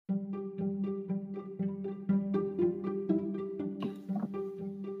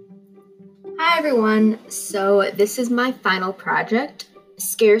Hi everyone. So this is my final project,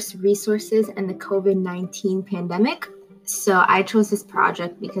 Scarce Resources and the COVID-19 Pandemic. So I chose this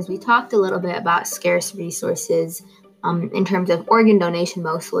project because we talked a little bit about scarce resources in terms of organ donation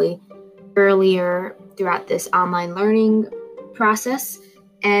mostly earlier throughout this online learning process.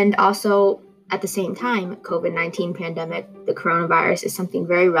 And also at the same time, COVID-19 pandemic, the coronavirus is something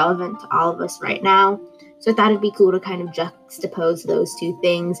very relevant to all of us right now. So I thought it'd be cool to kind of juxtapose those two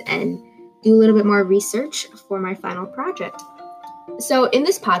things and do a little bit more research for my final project. So in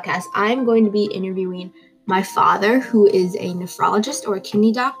this podcast, I'm going to be interviewing my father, who is a nephrologist or a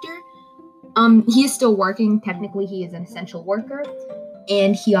kidney doctor. He is still working. Technically, he is an essential worker.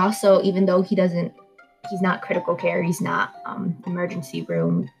 And he also, even though he's not critical care, he's not emergency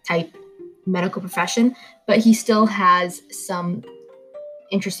room type medical profession, but he still has some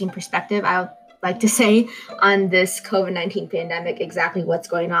interesting perspective, I would like to say, on this COVID-19 pandemic, exactly what's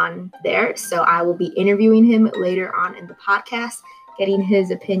going on there. So I will be interviewing him later on in the podcast, getting his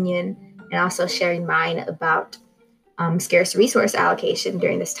opinion, and also sharing mine about scarce resource allocation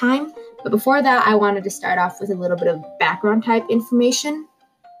during this time. But before that, I wanted to start off with a little bit of background type information.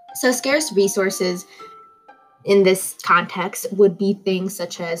 So scarce resources in this context would be things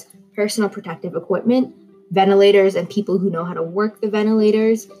such as personal protective equipment, ventilators and people who know how to work the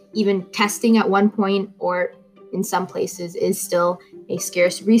ventilators. Even testing at one point or in some places is still a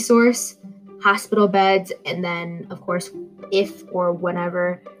scarce resource, hospital beds, and then of course, if or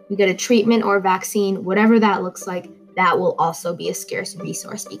whenever we get a treatment or vaccine, whatever that looks like, that will also be a scarce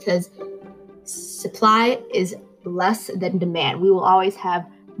resource because supply is less than demand. We will always have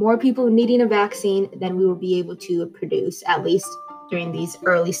more people needing a vaccine than we will be able to produce, at least during these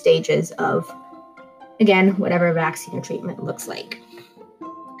early stages of, again, whatever vaccine or treatment looks like.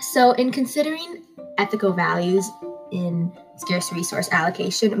 So in considering ethical values in scarce resource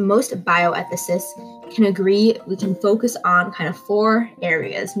allocation, most bioethicists can agree we can focus on kind of four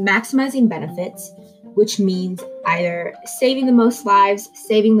areas: maximizing benefits, which means either saving the most lives,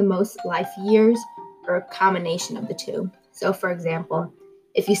 saving the most life years, or a combination of the two. So for example,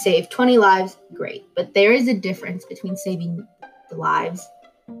 if you save 20 lives, great. But there is a difference between saving the lives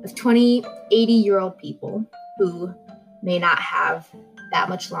of 20, 80-year-old people who may not have that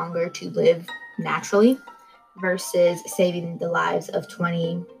much longer to live naturally versus saving the lives of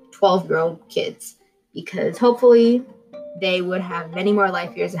 20, 12-year-old kids, because hopefully they would have many more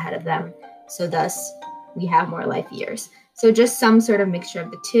life years ahead of them. So thus we have more life years. So just some sort of mixture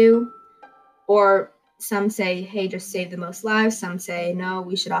of the two, or some say, hey, just save the most lives. Some say, no,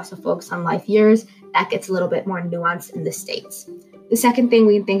 we should also focus on life years. That gets a little bit more nuanced in the States. The second thing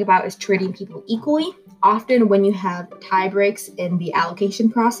we can think about is treating people equally. Often when you have tie breaks in the allocation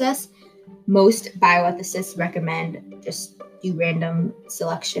process, most bioethicists recommend just do random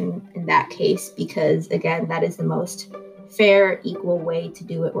selection in that case because, again, that is the most fair, equal way to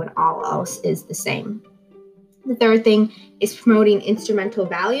do it when all else is the same. The third thing is promoting instrumental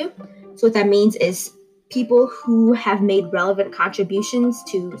value. So what that means is people who have made relevant contributions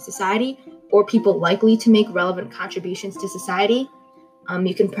to society or people likely to make relevant contributions to society.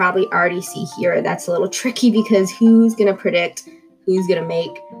 You can probably already see here that's a little tricky because who's going to predict who's going to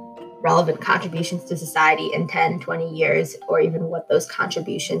make relevant contributions to society in 10, 20 years, or even what those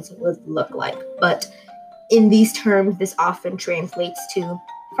contributions would look like. But in these terms, this often translates to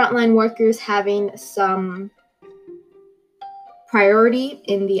frontline workers having some priority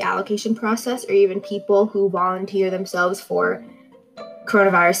in the allocation process, or even people who volunteer themselves for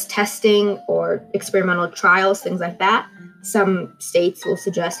coronavirus testing or experimental trials, things like that. Some states will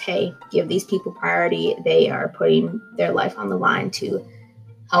suggest, hey, give these people priority. They are putting their life on the line to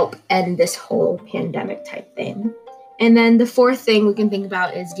help end this whole pandemic type thing. And then the fourth thing we can think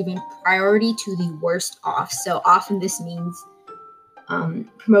about is giving priority to the worst off. So often this means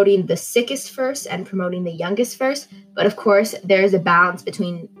promoting the sickest first and promoting the youngest first. But of course, there's a balance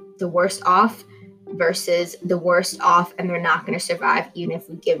between the worst off versus the worst off, and they're not going to survive even if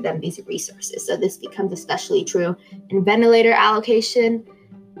we give them these resources. So this becomes especially true in ventilator allocation.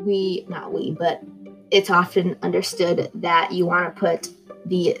 But it's often understood that you want to put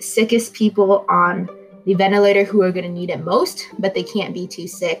the sickest people on the ventilator who are going to need it most, but they can't be too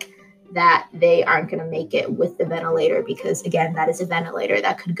sick that they aren't going to make it with the ventilator because, again, that is a ventilator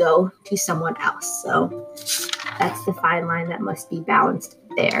that could go to someone else. So that's the fine line that must be balanced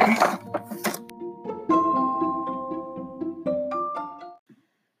there.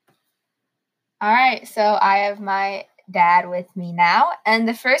 All right, so I have my dad with me now, and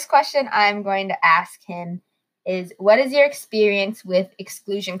the first question I'm going to ask him is, what is your experience with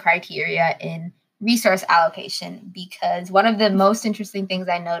exclusion criteria in resource allocation, because one of the most interesting things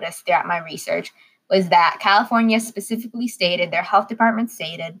I noticed throughout my research was that California specifically stated, their health department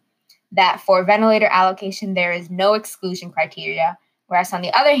stated, that for ventilator allocation, there is no exclusion criteria. Whereas on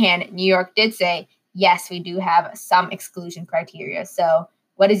the other hand, New York did say, yes, we do have some exclusion criteria. So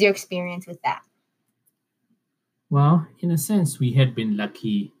what is your experience with that? Well, in a sense, we had been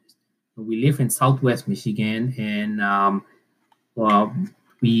lucky. We live in Southwest Michigan, and well,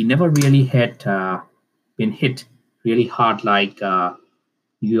 we never really had been hit really hard like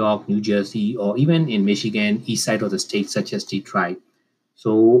New York, New Jersey, or even in Michigan, east side of the state, such as Detroit.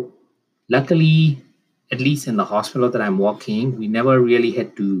 So, luckily, at least in the hospital that I'm working, we never really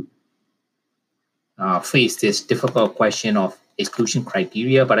had to face this difficult question of exclusion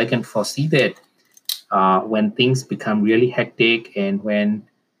criteria. But I can foresee that when things become really hectic and when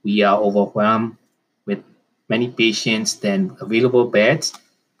we are overwhelmed with many patients than available beds,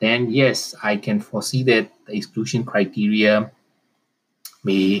 then yes, I can foresee that the exclusion criteria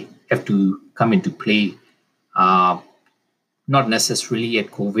may have to come into play. Uh, Not necessarily at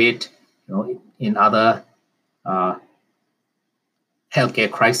COVID, in other uh,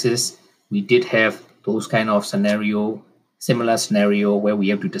 healthcare crisis, we did have those kind of similar scenario where we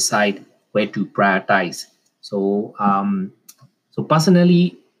have to decide where to prioritize. So, so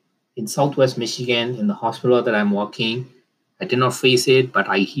personally, in Southwest Michigan, in the hospital that I'm working, I did not face it, but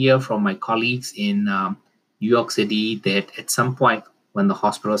I hear from my colleagues in New York City that at some point when the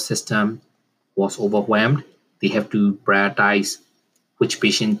hospital system was overwhelmed, they have to prioritize which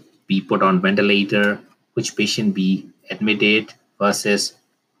patient be put on ventilator, which patient be admitted versus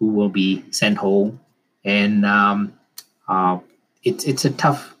who will be sent home. And uh, it's a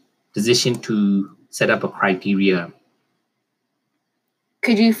tough decision to set up a criteria.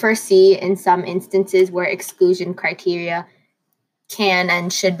 Could you foresee in some instances where exclusion criteria can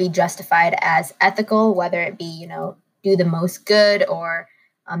and should be justified as ethical, whether it be, do the most good or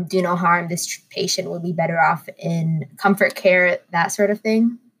do no harm, this patient will be better off in comfort care, that sort of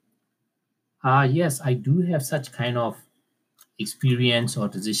thing? Yes, I do have such kind of experience or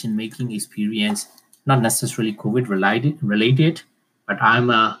decision making experience, not necessarily COVID related, but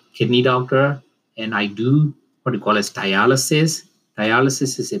I'm a kidney doctor and I do what we call as dialysis.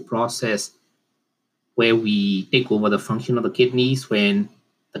 Dialysis is a process where we take over the function of the kidneys when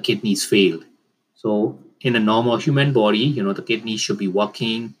the kidneys failed. So in a normal human body, the kidneys should be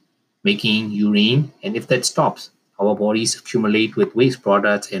working, making urine, and if that stops, our bodies accumulate with waste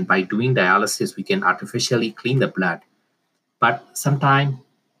products, and by doing dialysis, we can artificially clean the blood. But sometimes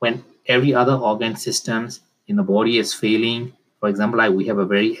when every other organ systems in the body is failing, for example, like we have a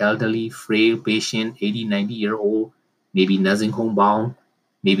very elderly, frail patient, 80, 90-year old, maybe nursing home bound,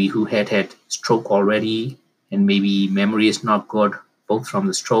 maybe who had stroke already, and maybe memory is not good, both from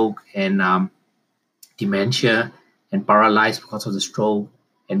the stroke and dementia, and paralyzed because of the stroke,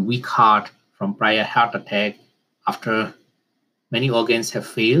 and weak heart from prior heart attack after many organs have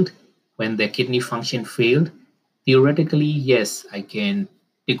failed. When their kidney function failed, theoretically, yes, I can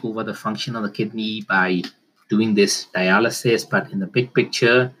take over the function of the kidney by doing this dialysis, but in the big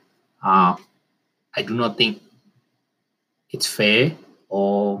picture, I do not think it's fair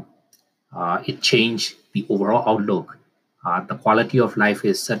or it changed the overall outlook. The quality of life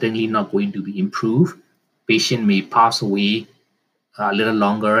is certainly not going to be improved. Patient may pass away a little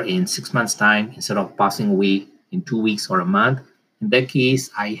longer in 6 months' time instead of passing away in 2 weeks or a month. In that case,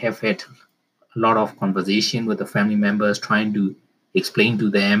 I have had a lot of conversation with the family members trying to explain to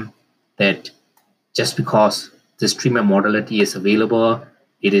them that just because this treatment modality is available,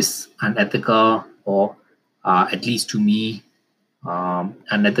 it is unethical, or at least to me,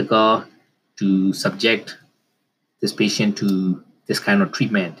 unethical to subject this patient to this kind of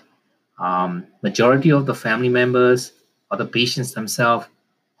treatment. Majority of the family members or the patients themselves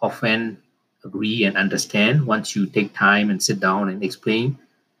often agree and understand once you take time and sit down and explain.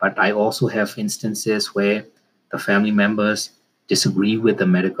 But I also have instances where the family members disagree with the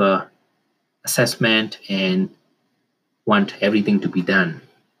medical assessment and want everything to be done.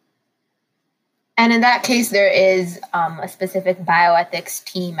 And in that case, there is a specific bioethics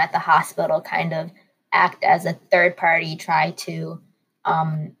team at the hospital kind of act as a third party, try to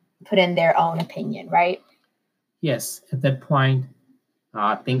put in their own opinion, right? Yes, at that point,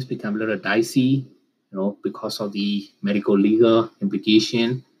 things become a little dicey, because of the medical legal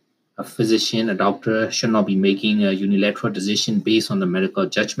implication. A physician, a doctor should not be making a unilateral decision based on the medical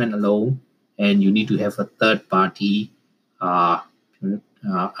judgment alone, and you need to have a third party, uh,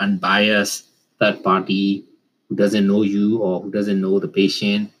 unbiased third party who doesn't know you or who doesn't know the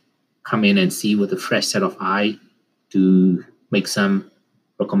patient come in and see with a fresh set of eye to make some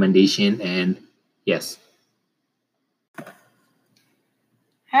recommendation and Yes.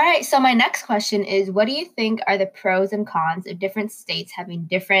 All right, so my next question is, what do you think are the pros and cons of different states having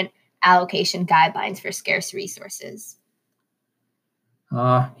different allocation guidelines for scarce resources?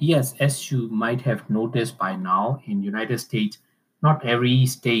 Yes, as you might have noticed by now, in United States, not every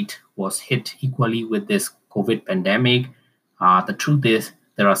state was hit equally with this COVID pandemic. The truth is,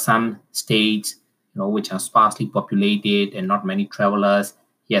 there are some states, which are sparsely populated and not many travelers.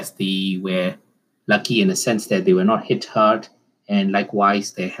 Yes, they were lucky in the sense that they were not hit hard, and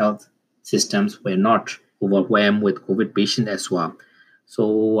likewise, their health systems were not overwhelmed with COVID patients as well.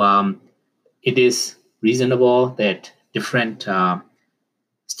 So it is reasonable that different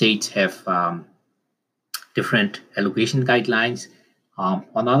states have different allocation guidelines. On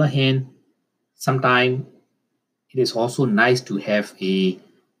the other hand, sometimes it is also nice to have a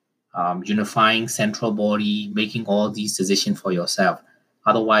unifying central body making all these decisions for yourself.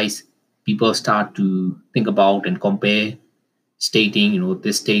 Otherwise, people start to think about and compare, stating,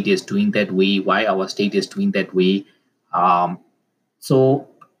 this state is doing that way, why our state is doing that way. Um, so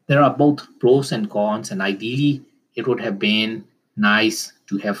there are both pros and cons, and ideally, it would have been nice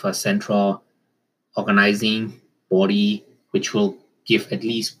to have a central organizing body which will give at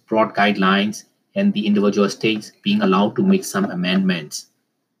least broad guidelines and the individual states being allowed to make some amendments.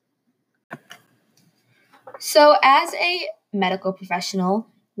 So, as a medical professional,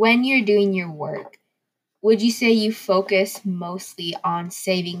 when you're doing your work, would you say you focus mostly on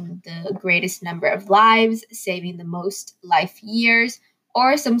saving the greatest number of lives, saving the most life years,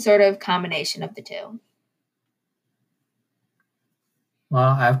 or some sort of combination of the two? Well,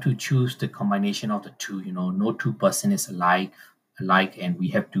 I have to choose the combination of the two. No two person is alike, and we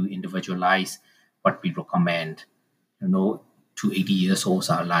have to individualize what we recommend. No two 80 years olds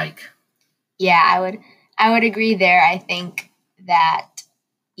are alike. Yeah, I would agree there. I think that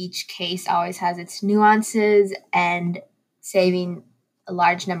each case always has its nuances, and saving a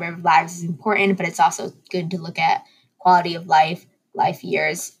large number of lives is important, but it's also good to look at quality of life, life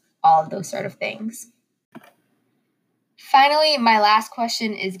years, all of those sort of things. Finally, my last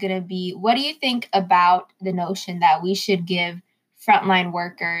question is going to be, what do you think about the notion that we should give frontline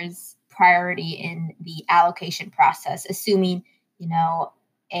workers priority in the allocation process, assuming,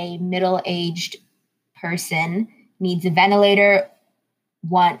 a middle-aged person needs a ventilator,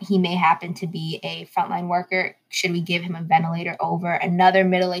 he may happen to be a frontline worker. Should we give him a ventilator over another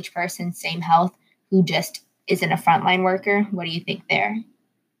middle-aged person, same health, who just isn't a frontline worker? What do you think there?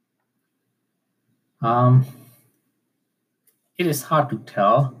 Um, it is hard to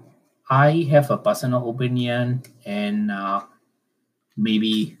tell. I have a personal opinion, and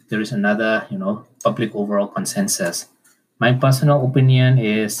maybe there is another, public overall consensus. My personal opinion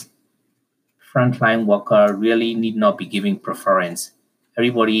is frontline worker really need not be giving preference.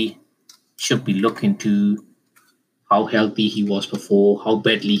 Everybody should be looking into how healthy he was before, how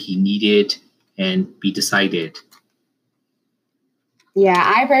badly he needed, and be decided. Yeah,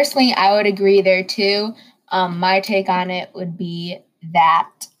 I would agree there too. My take on it would be that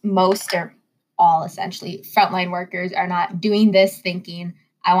most or all essentially frontline workers are not doing this thinking,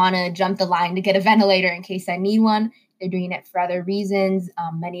 I want to jump the line to get a ventilator in case I need one. They're doing it for other reasons,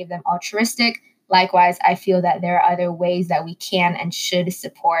 many of them altruistic. Likewise, I feel that there are other ways that we can and should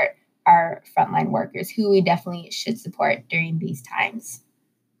support our frontline workers, who we definitely should support during these times.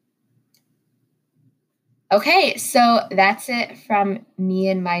 Okay, so that's it from me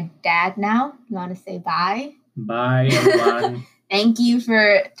and my dad now. You want to say bye? Bye, everyone. Thank you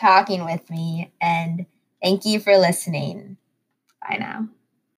for talking with me, and thank you for listening. Bye now.